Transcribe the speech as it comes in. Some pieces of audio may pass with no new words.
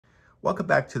Welcome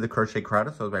back to the Crochet Crowd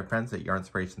with my friends at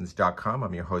yarnspirations.com.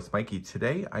 I'm your host, Mikey.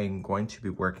 Today, I am going to be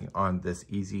working on this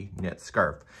easy knit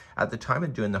scarf. At the time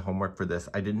of doing the homework for this,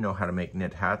 I didn't know how to make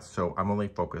knit hats, so I'm only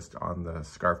focused on the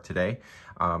scarf today.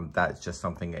 That's just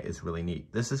something that is really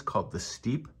neat. This is called the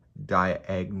steep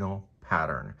diagonal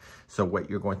pattern. So what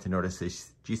you're going to notice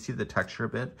is, do you see the texture a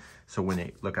bit? So when you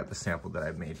look at the sample that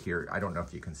I've made here, I don't know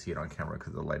if you can see it on camera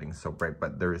because the lighting is so bright,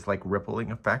 but there is like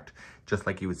rippling effect, just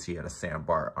like you would see at a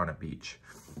sandbar on a beach.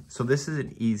 So this is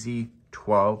an easy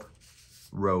 12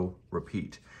 row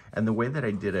repeat. And the way that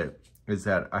I did it is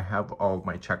that I have all of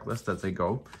my checklists as I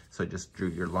go. So I just drew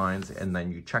your lines and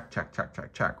then you check.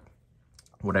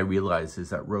 What I realized is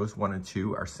that rows 1 and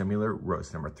 2 are similar,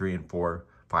 rows number 3 and 4,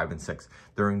 5 and 6,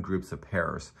 they're in groups of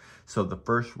pairs. So the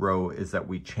first row is that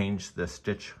we change the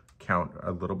stitch count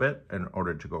a little bit in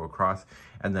order to go across,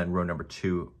 and then row number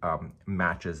 2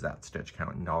 matches that stitch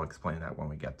count, and I'll explain that when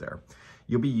we get there.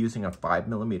 You'll be using a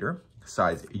 5mm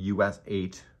size US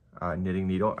 8 knitting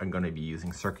needle. I'm going to be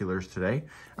using circulars today,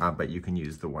 but you can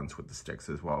use the ones with the sticks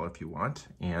as well if you want.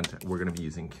 And we're going to be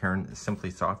using Caron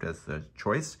Simply Soft as the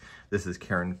choice. This is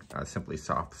Caron Simply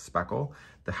Soft Speckle.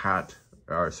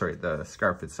 The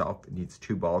scarf itself needs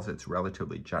 2 balls. It's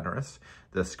relatively generous.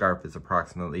 The scarf is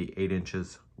approximately 8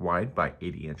 inches wide by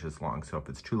 80 inches long. So if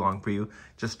it's too long for you,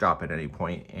 just stop at any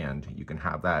point and you can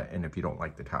have that. And if you don't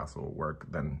like the tassel work,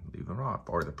 then leave it off,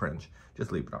 or the fringe,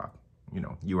 just leave it off. You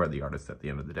know, you are the artist at the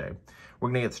end of the day. We're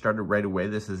gonna get started right away.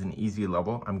 This is an easy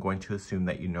level. I'm going to assume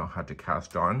that you know how to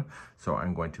cast on. So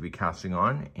I'm going to be casting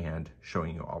on and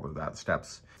showing you all of that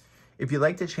steps. If you'd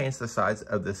like to change the size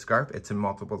of this scarf, it's in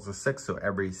multiples of 6, so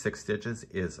every 6 stitches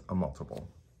is a multiple.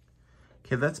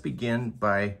 Okay, let's begin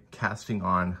by casting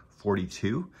on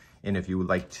 42. And if you would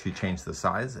like to change the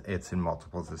size, it's in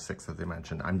multiples of 6, as I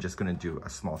mentioned. I'm just gonna do a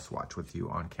small swatch with you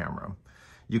on camera.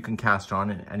 You can cast on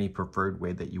in any preferred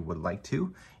way that you would like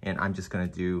to, and I'm just gonna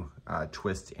do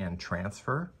twist and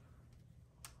transfer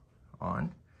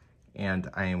on, and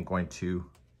I am going to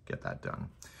get that done.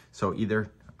 So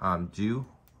either do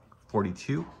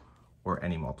 42 or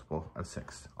any multiple of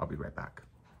 6. I'll be right back.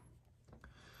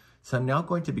 So I'm now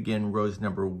going to begin rows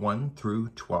number 1 through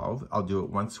 12. I'll do it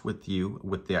once with you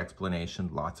with the explanation,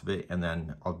 lots of it, and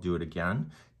then I'll do it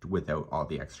again without all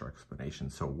the extra explanation.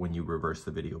 So when you reverse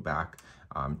the video back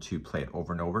to play it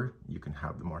over and over, you can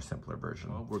have the more simpler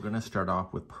version. Well, we're gonna start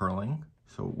off with purling.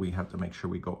 So we have to make sure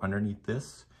we go underneath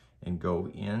this and go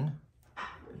in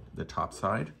the top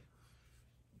side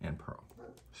and purl.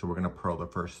 So we're gonna purl the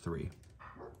first 3.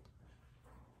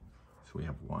 So we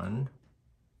have 1,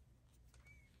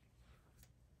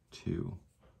 2,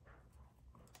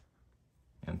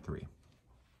 and 3.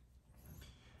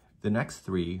 The next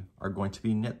 3 are going to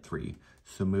be knit 3.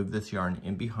 So move this yarn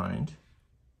in behind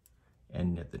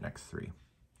and knit the next 3.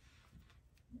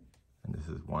 And this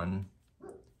is 1,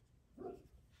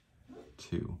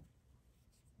 2,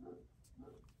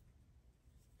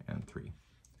 and 3.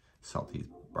 Salty's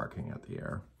barking at the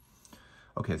air.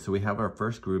 Okay, so we have our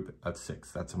first group of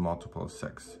 6. That's a multiple of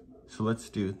 6. So let's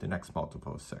do the next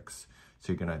multiple of 6.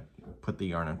 So you're gonna put the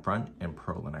yarn in front and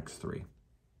purl the next 3.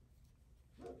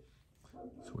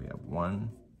 So we have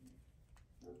 1,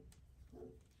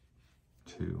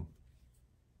 2,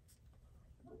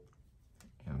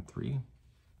 and 3.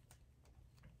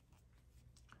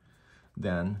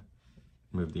 Then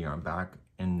move the yarn back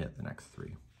and knit the next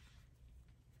 3.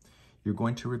 You're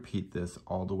going to repeat this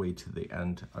all the way to the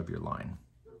end of your line.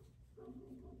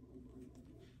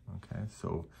 Okay,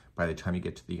 so by the time you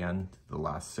get to the end, the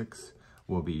last 6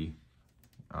 will be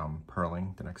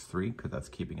purling the next 3 because that's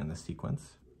keeping in the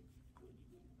sequence.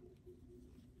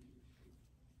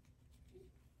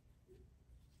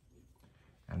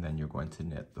 And then you're going to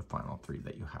knit the final 3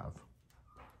 that you have.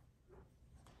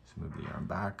 So move the yarn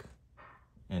back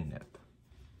and knit.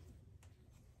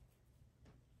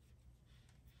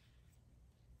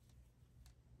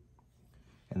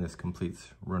 And this completes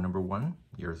row number 1.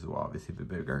 Yours will obviously be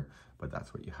bigger, but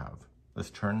that's what you have. Let's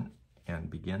turn and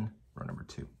begin row number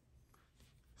 2.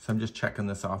 So I'm just checking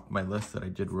this off my list that I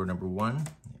did row number 1.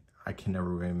 I can never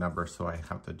remember, so I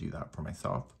have to do that for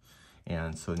myself.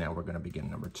 And so now we're going to begin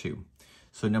number 2.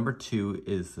 So number 2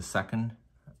 is the second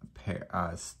pair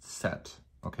set.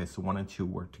 Okay, so 1 and 2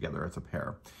 work together as a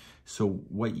pair. So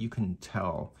what you can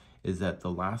tell is that the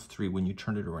last 3, when you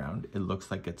turn it around, it looks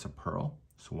like it's a purl.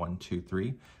 So 1, 2,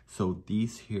 3. So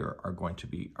these here are going to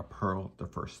be a purl the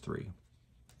first 3.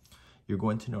 You're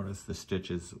going to notice the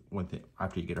stitches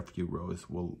after you get a few rows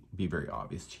will be very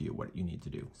obvious to you what you need to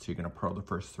do. So you're going to purl the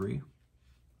first 3.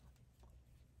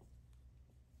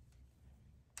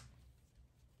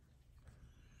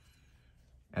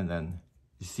 And then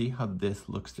You see how this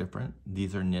looks different?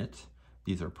 These are knit,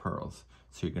 these are purls.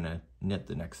 So you're gonna knit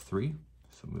the next 3.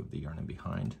 So move the yarn in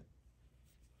behind.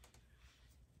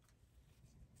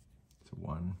 So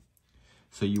 1.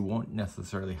 So you won't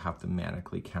necessarily have to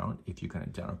manually count if you can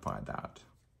identify that.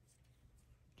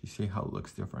 Do you see how it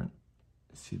looks different?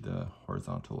 See the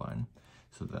horizontal line?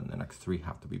 So then the next 3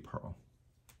 have to be purl.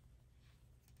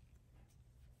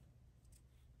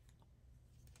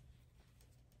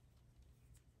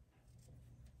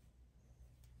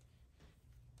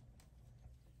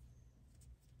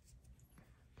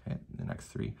 Okay, the next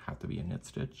 3 have to be a knit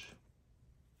stitch.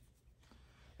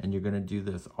 And you're going to do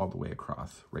this all the way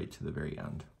across, right to the very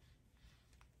end.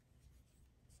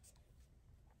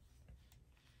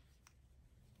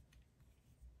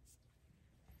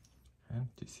 Okay,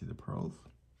 do you see the purls?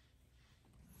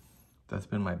 That's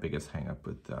been my biggest hang up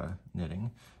with knitting,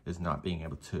 is not being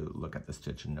able to look at the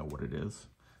stitch and know what it is.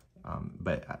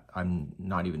 But I'm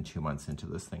not even 2 months into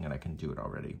this thing and I can do it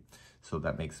already. So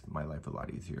that makes my life a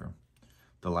lot easier.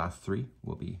 The last 3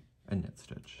 will be a knit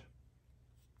stitch.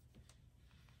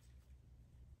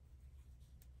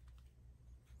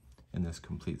 And this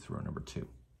completes row number 2.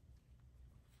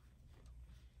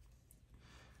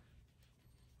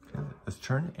 Okay, let's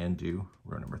turn and do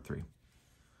row number 3.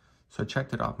 So I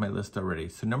checked it off my list already.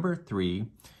 So number 3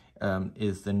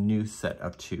 is the new set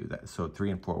of 2. So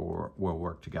 3 and 4 will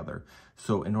work together.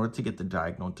 So in order to get the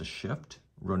diagonal to shift,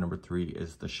 row number 3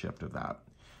 is the shift of that.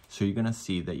 So you're gonna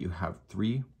see that you have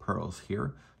 3 purls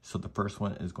here. So the first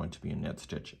one is going to be a knit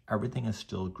stitch. Everything is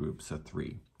still groups of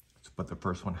 3, but the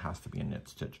first one has to be a knit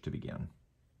stitch to begin.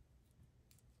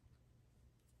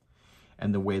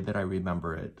 And the way that I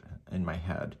remember it in my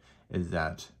head is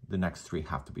that the next 3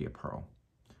 have to be a purl.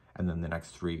 And then the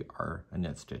next 3 are a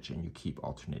knit stitch, and you keep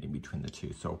alternating between the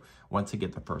 2. So once I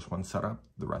get the first one set up,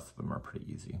 the rest of them are pretty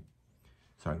easy.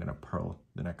 So I'm gonna purl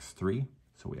the next 3.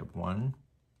 So we have 1,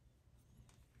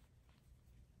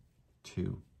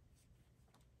 2,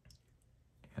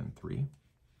 and 3.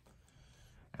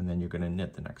 And then you're gonna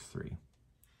knit the next 3.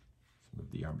 So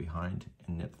move the yarn behind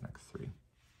and knit the next 3.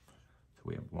 So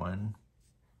we have 1,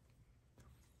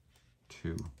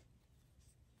 2,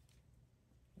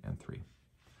 and 3.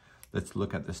 Let's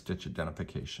look at the stitch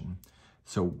identification.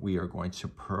 So we are going to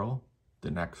purl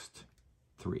the next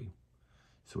 3.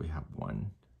 So we have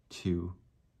 1, 2,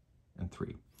 and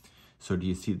 3. So do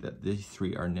you see that these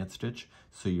 3 are knit stitch?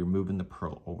 So you're moving the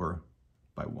purl over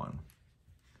by 1.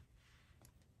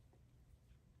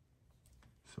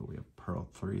 So we have purl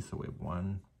 3, so we have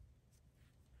 1,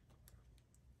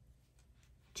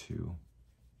 2,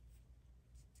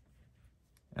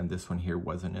 and this one here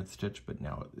was a knit stitch, but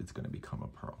now it's going to become a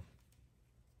purl.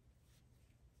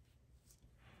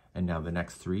 And now the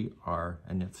next 3 are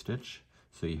a knit stitch.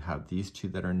 So you have these 2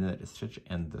 that are knit stitch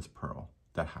and this purl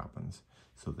that happens.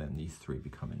 So then these 3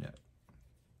 become a knit.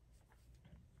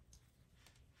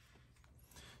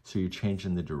 So you're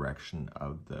changing the direction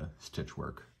of the stitch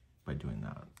work by doing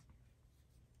that.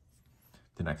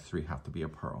 The next 3 have to be a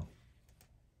purl.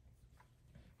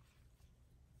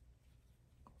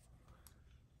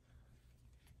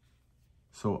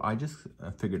 So I just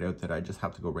figured out that I just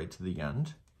have to go right to the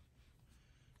end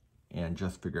and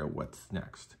just figure out what's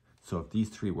next. So if these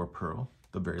 3 were purl,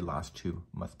 the very last 2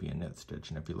 must be a knit stitch.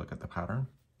 And if you look at the pattern,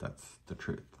 that's the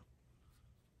truth.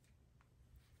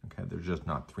 Okay, there's just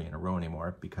not 3 in a row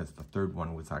anymore because the third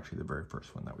one was actually the very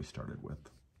first one that we started with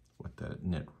the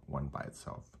knit one by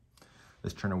itself.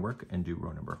 Let's turn and work and do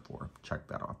row number 4. Check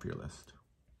that off your list.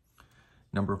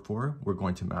 Number 4, we're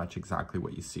going to match exactly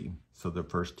what you see. So the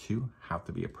first 2 have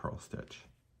to be a purl stitch.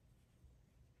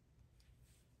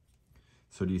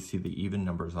 So do you see the even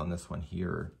numbers on this one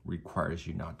here requires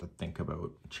you not to think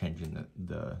about changing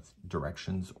the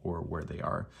directions or where they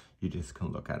are. You just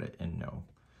can look at it and know.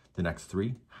 The next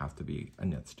 3 have to be a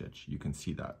knit stitch. You can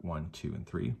see that 1, 2, and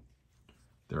 3.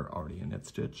 They're already a knit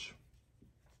stitch.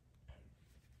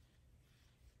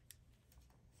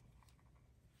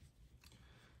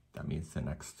 That means the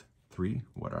next 3,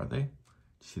 what are they?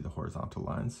 See the horizontal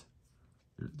lines?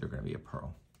 They're going to be a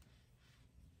purl.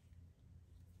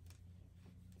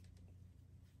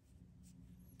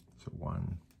 So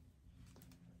 1,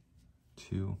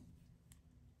 2,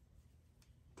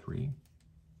 3.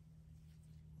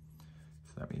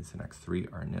 So that means the next 3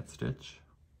 are knit stitch.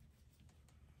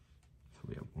 So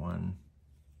we have 1,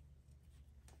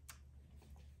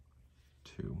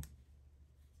 2,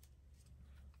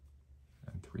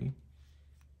 and 3.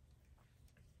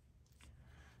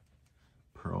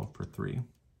 Purl for 3.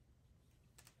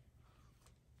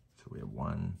 So we have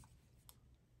 1,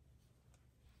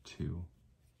 2,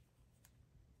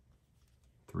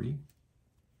 3.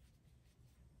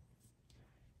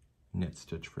 knit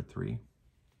stitch for 3,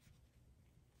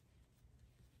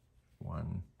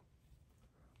 1,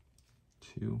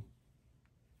 2,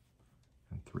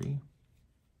 and 3,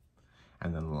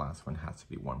 and then the last one has to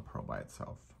be 1 purl by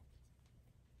itself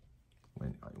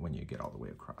when you get all the way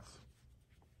across.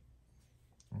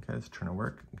 Okay, let's turn to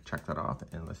work, check that off,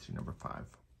 and let's do number 5.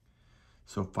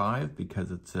 So 5,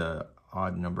 because it's a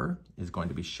odd number, is going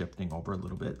to be shifting over a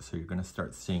little bit, so you're going to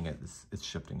start seeing it's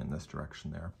shifting in this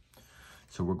direction there.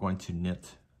 So we're going to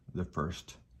knit the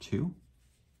first 2.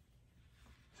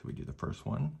 So we do the first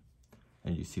one,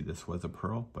 and you see this was a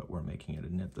purl, but we're making it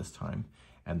a knit this time,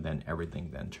 and then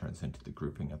everything then turns into the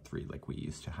grouping of 3 like we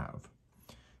used to have.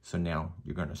 So now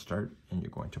you're going to start, and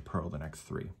you're going to purl the next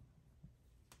 3.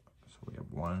 So we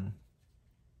have 1,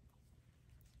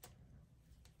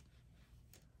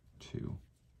 2,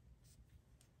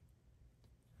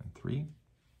 and 3,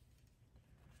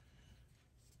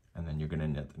 and then you're going to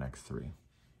knit the next 3.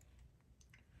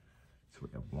 So we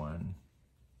have 1,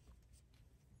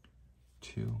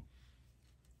 2,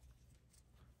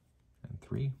 and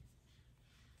 3,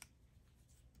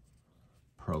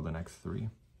 purl the next 3,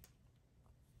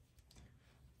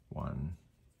 1,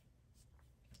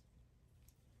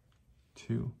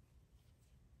 2,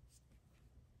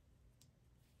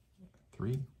 3,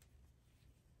 okay,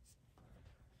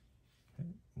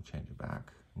 and change it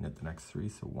back, knit the next 3,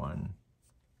 so 1,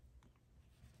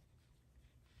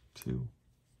 2,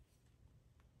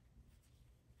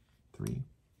 3,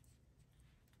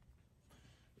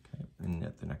 okay, and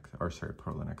knit the next, or sorry,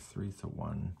 purl the next 3, so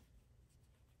 1,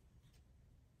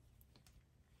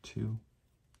 2,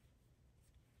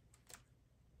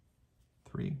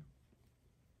 3,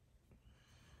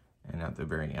 and at the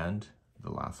very end,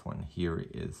 the last one here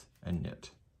is a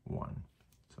knit 1,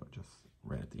 so just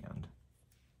right at the end.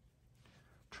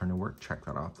 Turn to work, check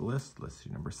that off the list. Let's do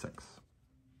number 6.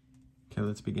 Okay,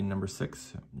 let's begin number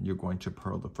 6. You're going to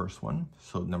purl the first one.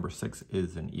 So number 6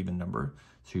 is an even number,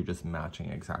 so you're just matching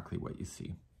exactly what you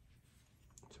see.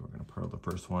 So we're going to purl the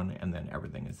first one, and then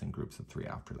everything is in groups of 3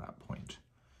 after that point.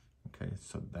 Okay,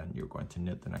 so then you're going to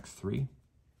knit the next 3.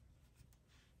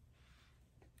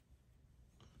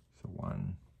 So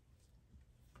 1,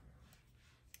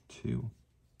 2,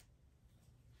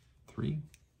 3.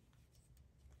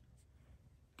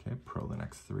 Okay, purl the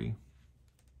next 3.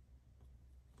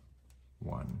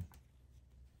 1,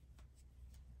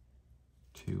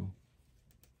 2,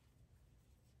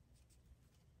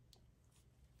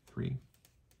 3.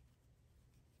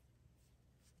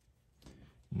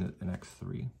 Knit the next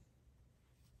 3.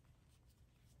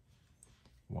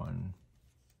 1,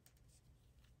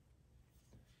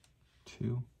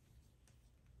 2,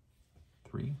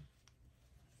 3.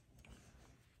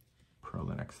 Purl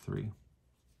the next 3.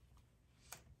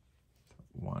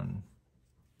 1,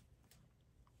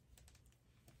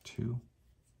 2,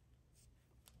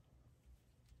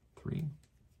 3.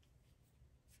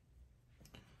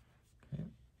 Okay,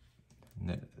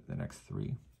 knit the next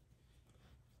 3.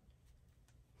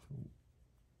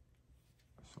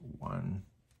 So 1,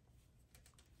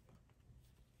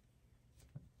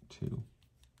 2,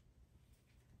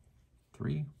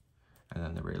 3, and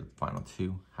then the very final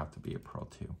 2 have to be a purl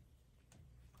 2.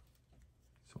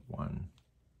 So 1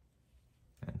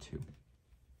 and 2.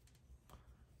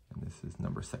 And this is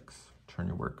number 6. Turn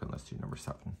your work, and let's do number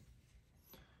 7.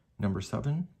 Number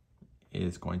 7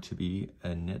 is going to be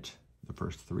a knit the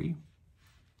first 3.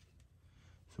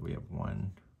 So we have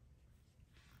 1,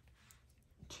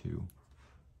 2,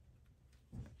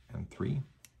 and 3,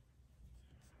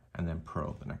 and then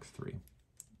purl the next 3.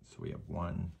 So we have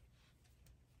 1,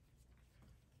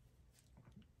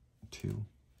 2,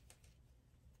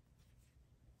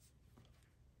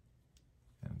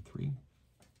 and 3.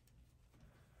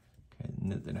 Okay,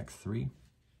 knit the next 3.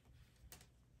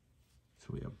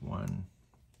 So we have 1,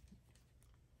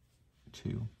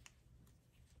 2,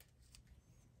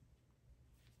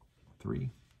 3.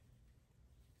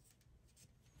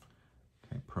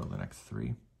 Okay, purl the next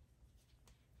 3.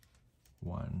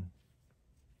 1,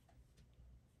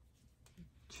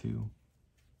 2,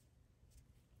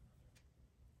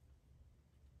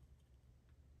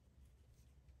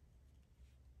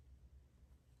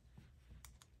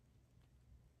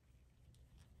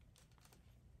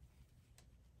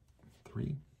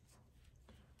 3,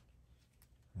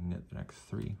 and knit the next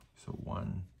 3. So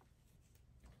 1,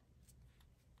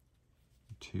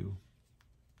 2,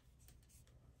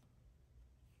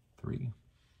 3,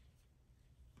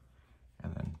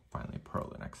 and then finally purl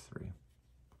the next 3.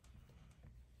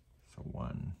 So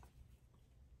 1,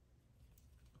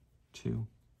 2,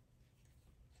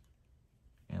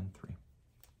 and 3.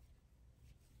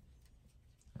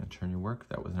 And turn your work.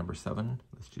 That was number 7.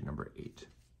 Let's do number 8.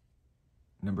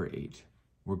 Number 8,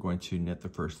 we're going to knit the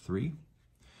first 3.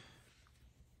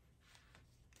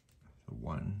 So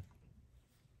 1,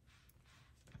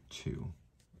 2,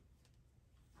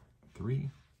 3,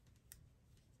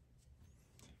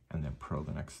 and then purl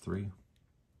the next 3.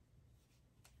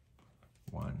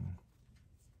 1,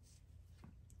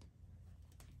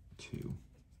 2,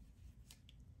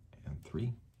 and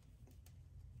 3.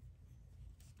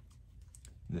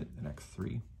 Knit the next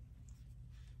 3.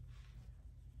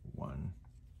 1,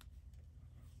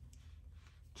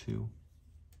 2,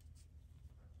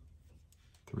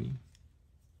 3.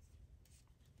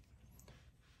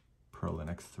 Purl the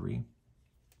next 3.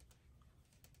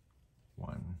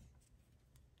 1,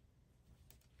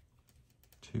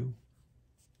 2,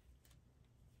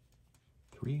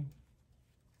 3.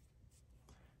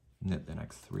 Knit the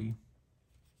next 3.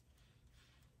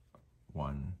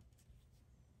 1,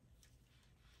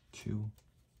 2,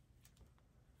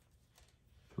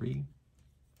 3.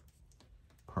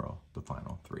 Purl the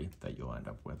final 3 that you'll end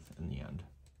up with in the end.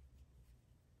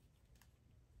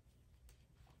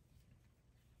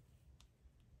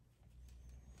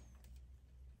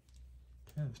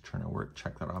 Okay, let's turn our work,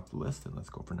 check that off the list, and let's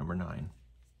go for number 9.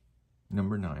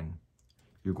 Number 9,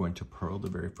 you're going to purl the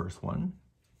very first one,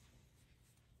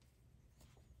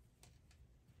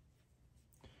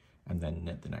 and then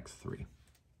knit the next 3.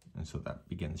 And so that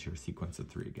begins your sequence of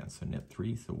 3 again. So knit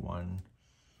 3, so 1,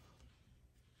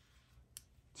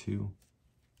 2,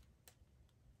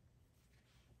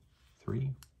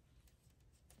 3.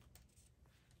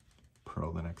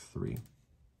 Purl the next 3.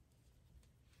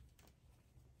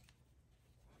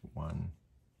 1,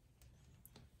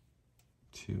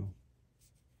 2,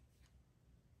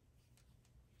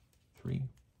 3.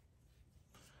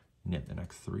 Knit the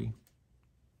next 3.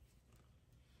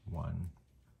 1,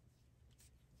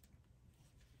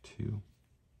 2,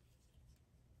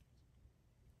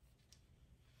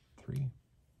 3.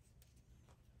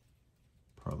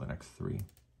 Purl the next 3.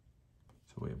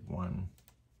 So we have 1,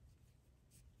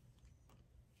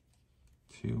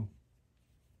 2,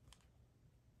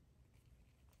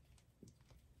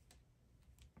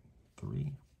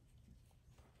 3.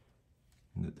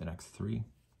 Knit the next 3.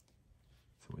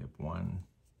 So we have 1,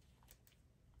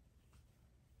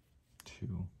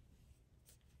 2,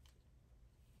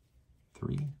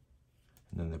 3. And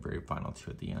then the very final 2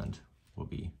 at the end will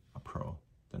be a purl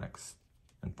the next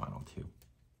and final 2.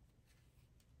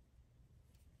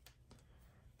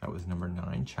 That was number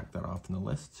 9. Check that off in the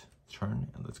list. Turn,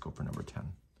 and let's go for number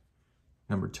 10.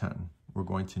 Number 10, we're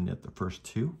going to knit the first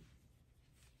 2.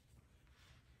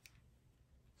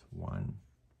 So 1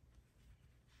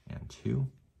 and 2.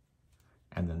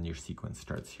 And then your sequence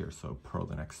starts here, so purl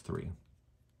the next 3.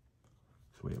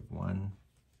 So we have 1,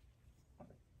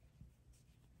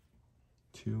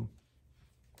 2,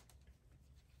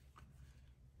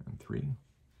 and 3.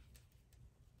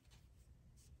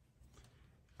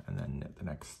 And then knit the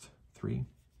next 3.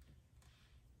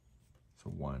 So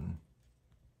 1,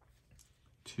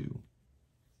 2,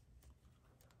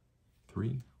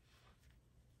 3.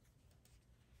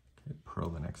 Okay, purl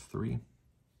the next 3.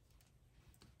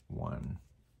 1,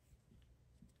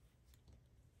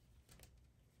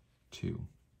 2,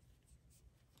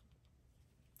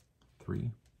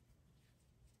 3.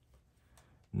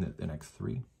 Knit the next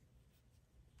 3.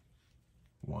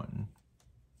 1,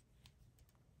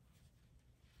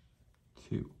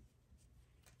 2,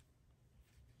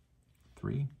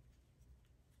 3.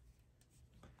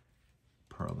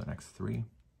 Purl the next 3.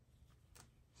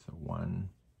 So 1,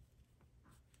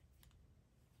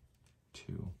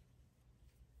 2,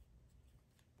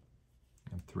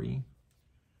 and 3.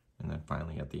 And then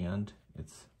finally at the end,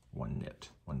 it's 1 knit,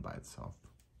 1 by itself.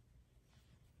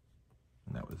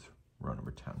 And that was row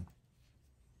number 10.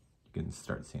 You can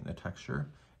start seeing the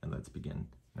texture, and let's begin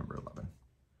number 11.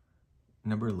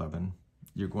 Number 11,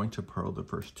 you're going to purl the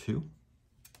first 2.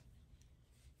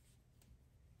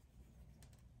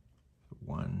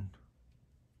 1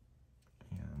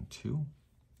 and 2.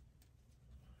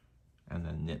 And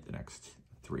then knit the next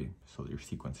 3. So your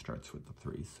sequence starts with the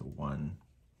 3. So 1,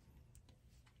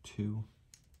 2,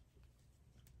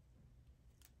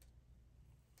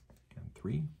 and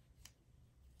 3.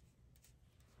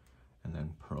 And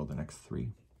then purl the next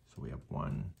 3. So we have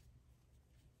 1,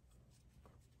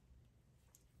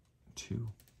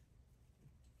 2,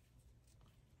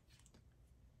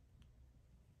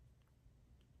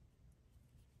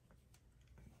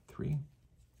 three.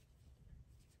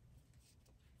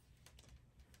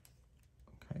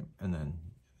 Okay, and then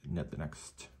knit the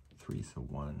next 3. So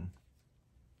 1,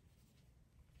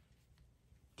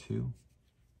 2,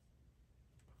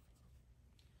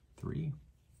 3.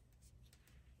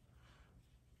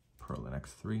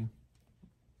 next 3,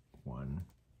 1,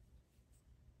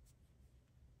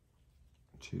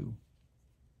 2,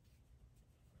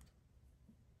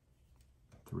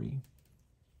 3,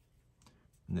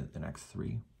 knit the next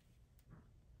 3,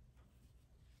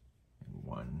 and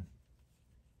 1,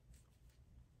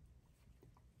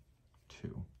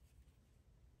 2,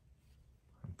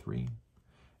 and 3,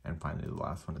 and finally the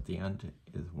last one at the end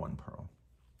is 1 purl.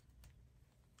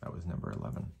 That was number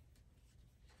 11.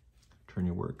 Turn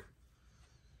your work,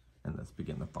 and let's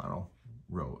begin the final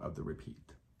row of the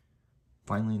repeat.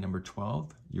 Finally, number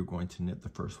 12, you're going to knit the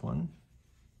first one,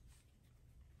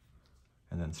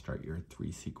 and then start your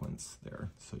 3 sequence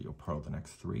there. So you'll purl the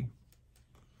next 3.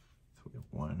 So we have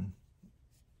 1,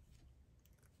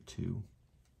 2,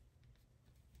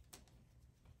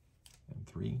 and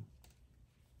 3.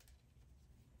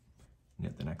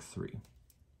 Knit the next 3.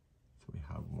 So we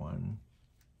have 1,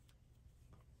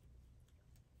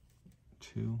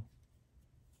 2,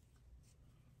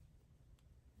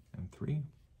 and 3.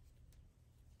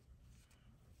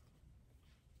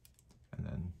 And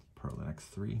then purl the next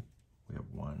 3. We have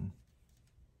 1,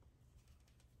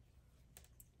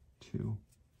 2,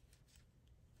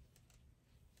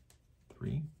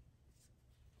 3. And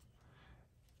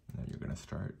then you're going to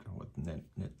start with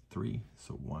knit 3.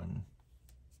 So 1,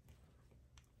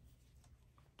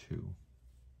 2,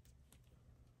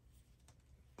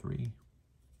 3.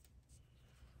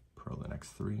 Purl the next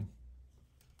 3.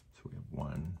 So we have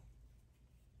 1,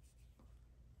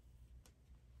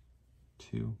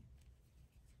 2,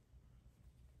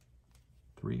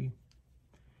 3,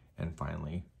 and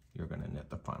finally you're going to knit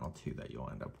the final 2 that you'll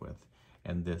end up with,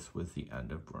 and this was the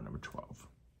end of row number 12,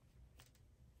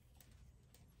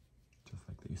 just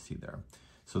like that you see there.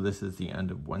 So this is the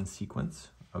end of one sequence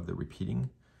of the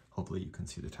repeating. Hopefully you can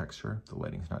see the texture, the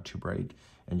lighting's not too bright,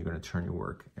 and you're going to turn your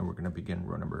work, and we're going to begin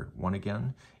row number 1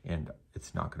 again, and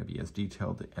it's not going to be as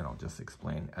detailed, and I'll just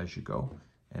explain as you go.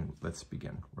 And let's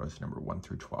begin rows number 1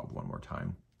 through 12 one more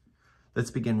time.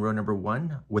 Let's begin row number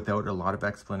 1 without a lot of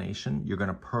explanation. You're going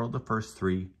to purl the first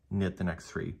 3, knit the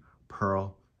next 3,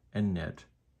 purl and knit,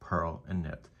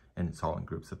 and it's all in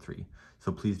groups of 3.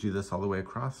 So please do this all the way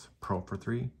across. Purl for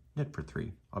 3, knit for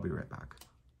 3. I'll be right back.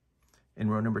 In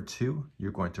row number 2,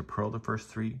 you're going to purl the first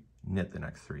 3, knit the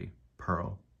next 3,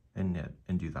 purl and knit,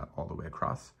 and do that all the way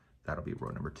across. That'll be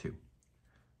row number 2.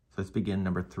 So let's begin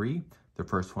number 3. The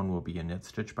first one will be a knit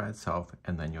stitch by itself,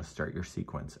 and then you'll start your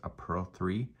sequence, a purl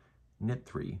 3, knit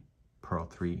 3, purl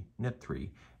 3, knit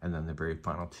 3, and then the very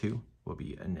final 2 will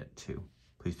be a knit 2.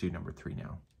 Please do number 3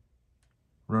 now.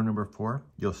 Row number 4,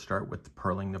 you'll start with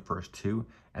purling the first 2,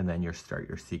 and then you'll start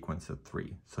your sequence of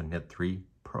 3. So knit 3,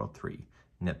 purl 3,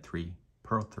 knit 3,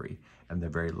 purl 3, and the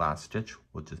very last stitch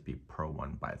will just be purl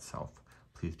 1 by itself.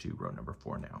 Please do row number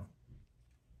 4 now.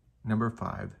 Number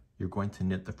 5, you're going to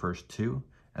knit the first 2,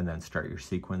 and then start your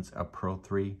sequence of purl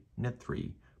 3, knit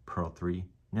 3, purl 3,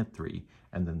 knit 3,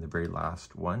 and then the very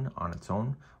last one on its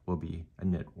own will be a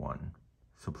knit 1.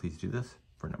 So please do this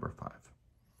for number 5.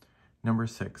 Number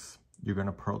 6, you're going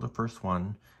to purl the first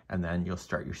one, and then you'll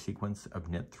start your sequence of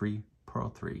knit 3, purl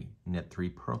 3, knit 3,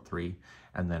 purl 3,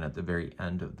 and then at the very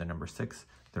end of the number 6,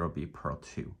 there will be purl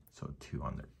 2. So 2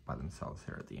 on by themselves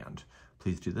here at the end.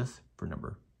 Please do this for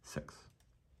number 6.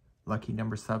 Lucky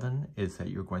number 7 is that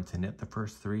you're going to knit the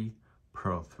first 3,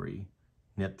 purl 3,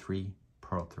 knit 3,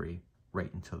 purl 3,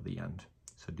 right until the end.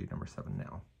 So do number 7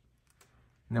 now.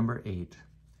 Number 8,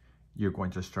 you're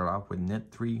going to start off with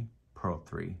knit 3, purl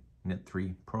 3, knit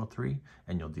 3, purl 3,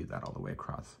 and you'll do that all the way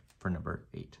across for number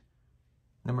 8.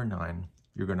 Number 9,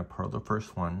 you're going to purl the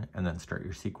first one, and then start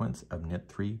your sequence of knit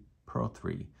 3, purl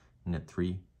 3, knit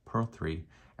 3, purl 3,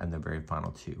 and the very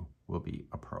final 2 will be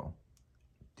a purl.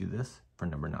 Do this for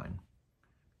number 9.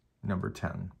 Number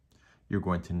 10, you're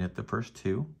going to knit the first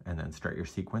 2, and then start your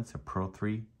sequence of purl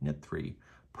 3, knit 3,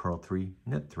 purl 3,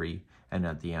 knit 3, and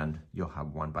at the end, you'll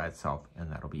have 1 by itself, and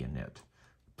that'll be a knit.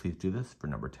 Please do this for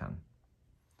number 10.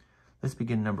 Let's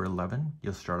begin number 11.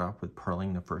 You'll start off with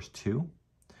purling the first 2,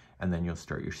 and then you'll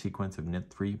start your sequence of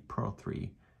knit 3, purl 3,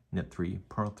 knit 3,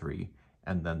 purl 3,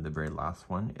 and then the very last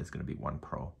one is going to be 1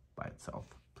 purl by itself.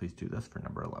 Please do this for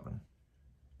number 11.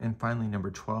 And finally,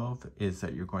 number 12 is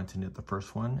that you're going to knit the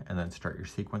first one, and then start your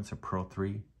sequence of purl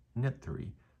 3, knit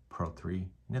 3, purl 3,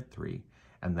 knit 3,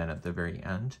 and then at the very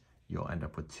end, you'll end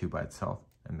up with 2 by itself,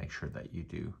 and make sure that you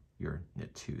do your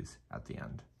knit 2s at the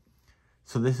end.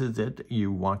 So this is it.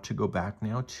 You want to go back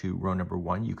now to row number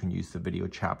 1. You can use the video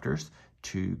chapters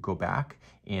to go back.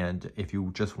 And if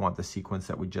you just want the sequence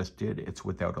that we just did, it's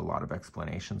without a lot of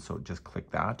explanation. So just click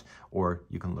that, or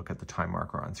you can look at the time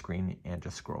marker on screen and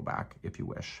just scroll back if you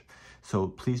wish. So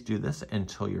please do this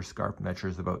until your scarf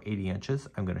measures about 80 inches.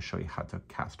 I'm going to show you how to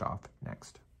cast off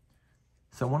next.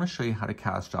 So I want to show you how to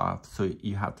cast off. So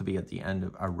you have to be at the end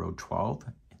of row 12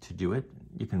 to do it.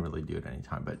 You can really do it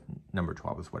anytime, but number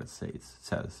 12 is what it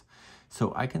says.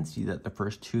 So I can see that the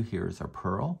first two here are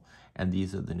purl, and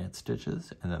these are the knit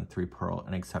stitches, and then 3 purl,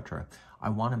 and etc. I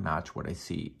want to match what I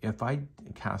see. If I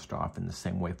cast off in the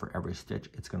same way for every stitch,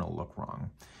 it's going to look wrong.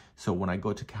 So when I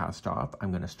go to cast off, I'm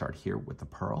going to start here with the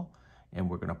purl, and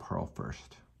we're going to purl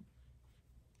first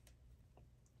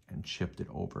and shift it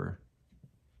over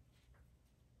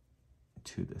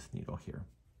to this needle here.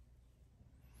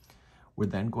 We're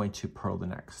then going to purl the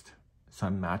next. So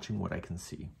I'm matching what I can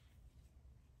see.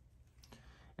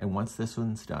 And once this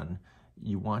one's done,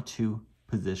 you want to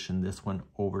position this one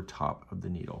over top of the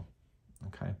needle.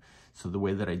 Okay, so the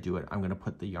way that I do it, I'm going to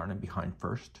put the yarn in behind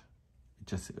first.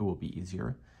 It will be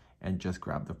easier, and just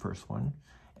grab the first one.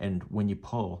 And when you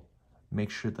pull,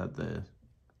 make sure that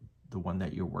the one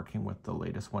that you're working with, the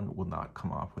latest one, will not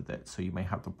come off with it. So you may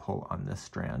have to pull on this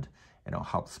strand, and it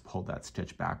helps pull that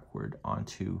stitch backward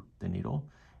onto the needle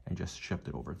and just shift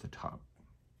it over to the top.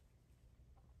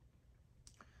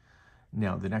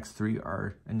 Now the next 3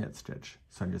 are a knit stitch.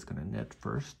 So I'm just going to knit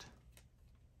first,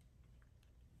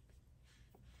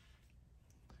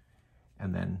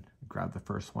 and then grab the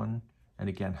first one, and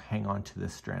again hang on to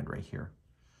this strand right here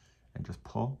and just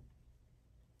pull,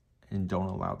 and don't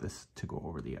allow this to go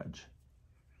over the edge.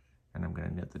 And I'm going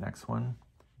to knit the next one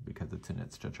because it's a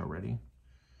knit stitch already.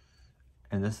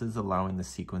 And this is allowing the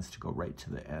sequence to go right to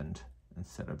the end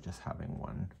instead of just having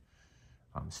one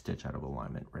stitch out of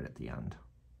alignment right at the end.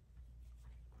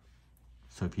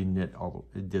 So if you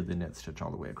did the knit stitch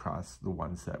all the way across, the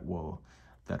ones that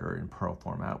are in purl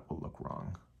format will look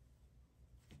wrong.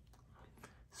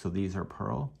 So these are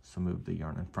purl, so move the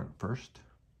yarn in front first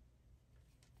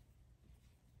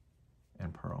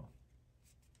and purl.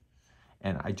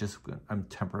 And I'm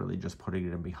temporarily just putting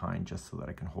it in behind just so that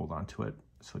I can hold on to it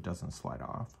so it doesn't slide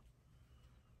off.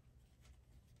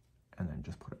 And then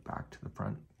just put it back to the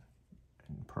front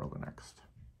and purl the next.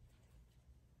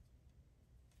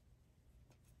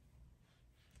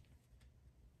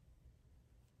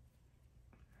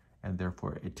 And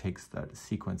therefore it takes that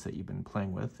sequence that you've been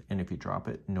playing with, and if you drop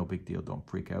it, no big deal, don't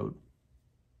freak out.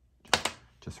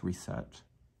 Just reset.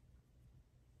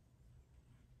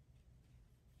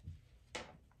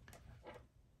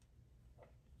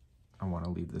 I want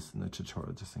to leave this in the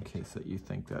tutorial just in case that you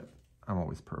think that I'm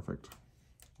always perfect,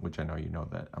 which I know you know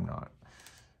that I'm not.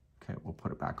 Okay, we'll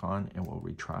put it back on and we'll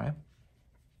retry.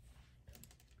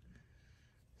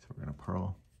 So we're going to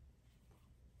purl.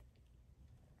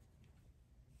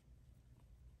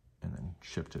 And then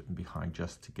shift it behind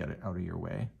just to get it out of your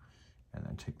way. And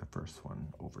then take the first one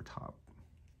over top.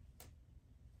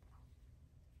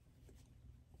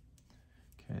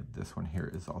 Okay, this one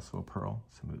here is also a purl,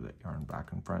 so move that yarn back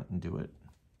in front and do it.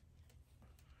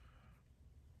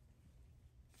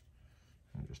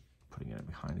 I'm just putting it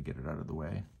behind to get it out of the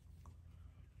way.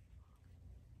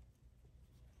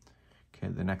 Okay,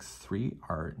 the next 3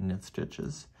 are knit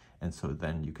stitches, and so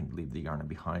then you can leave the yarn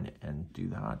behind and do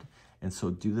that. And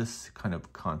so do this kind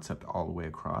of concept all the way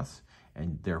across,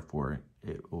 and therefore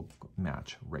it will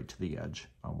match right to the edge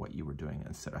on what you were doing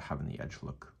instead of having the edge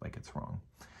look like it's wrong.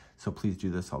 So please do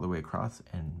this all the way across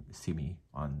and see me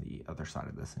on the other side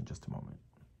of this in just a moment.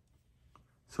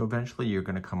 So eventually you're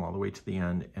going to come all the way to the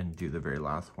end and do the very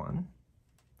last one.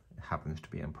 It happens to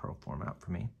be in purl format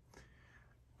for me.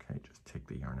 Okay, just take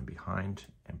the yarn in behind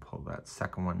and pull that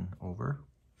second one over.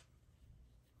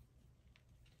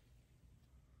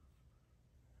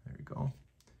 There you go.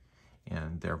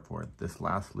 And therefore this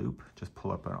last loop, just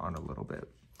pull up on a little bit.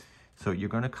 So you're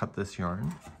going to cut this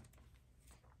yarn,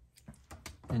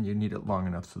 and you need it long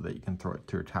enough so that you can throw it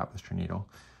through a tapestry needle.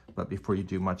 But before you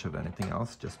do much of anything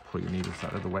else, just pull your needles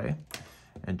out of the way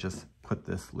and just put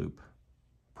this through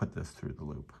the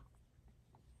loop.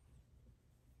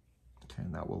 Okay,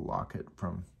 and that will lock it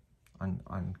from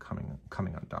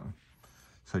coming undone.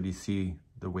 So do you see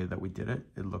the way that we did it?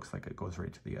 It looks like it goes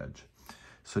right to the edge.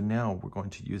 So now we're going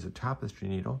to use a tapestry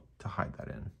needle to hide that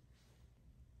in.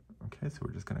 Okay, so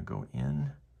we're just going to go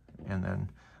in, and then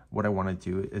what I want to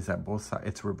do is at both sides,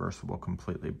 it's reversible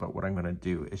completely, but what I'm going to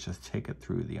do is just take it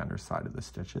through the underside of the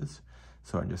stitches.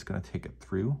 So I'm just going to take it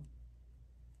through.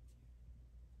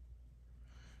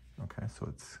 Okay,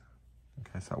 so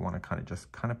I want to just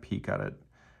peek at it,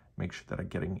 make sure that I'm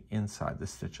getting inside the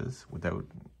stitches without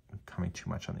coming too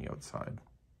much on the outside.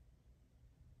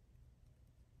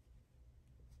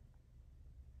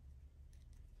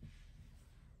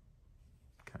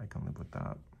 Okay, I can live with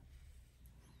that.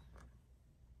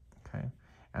 Okay,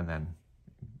 and then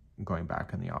going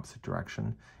back in the opposite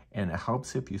direction. And it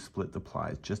helps if you split the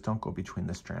plies. Just don't go between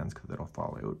the strands because it'll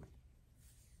fall out.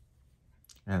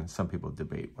 And some people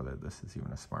debate whether this is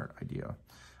even a smart idea.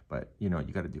 But, you know,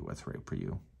 you got to do what's right for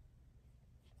you.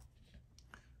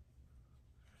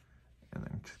 And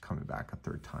then just coming back a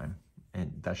third time.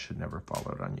 And that should never fall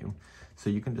out on you. So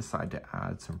you can decide to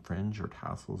add some fringe or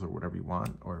tassels or whatever you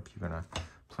want. Or if you're going to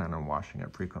plan on washing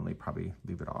it frequently, probably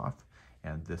leave it off.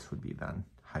 And this would be then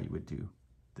how you would do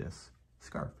this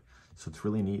scarf. So it's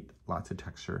really neat, lots of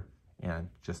texture, and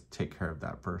just take care of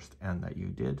that first end that you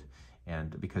did.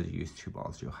 And because you use 2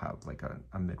 balls, you'll have like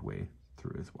a midway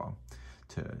through as well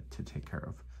to take care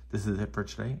of. This is it for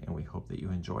today, and we hope that you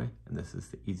enjoy. And this is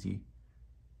the Easy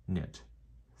Knit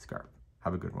Scarf.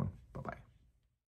 Have a good one. Bye-bye.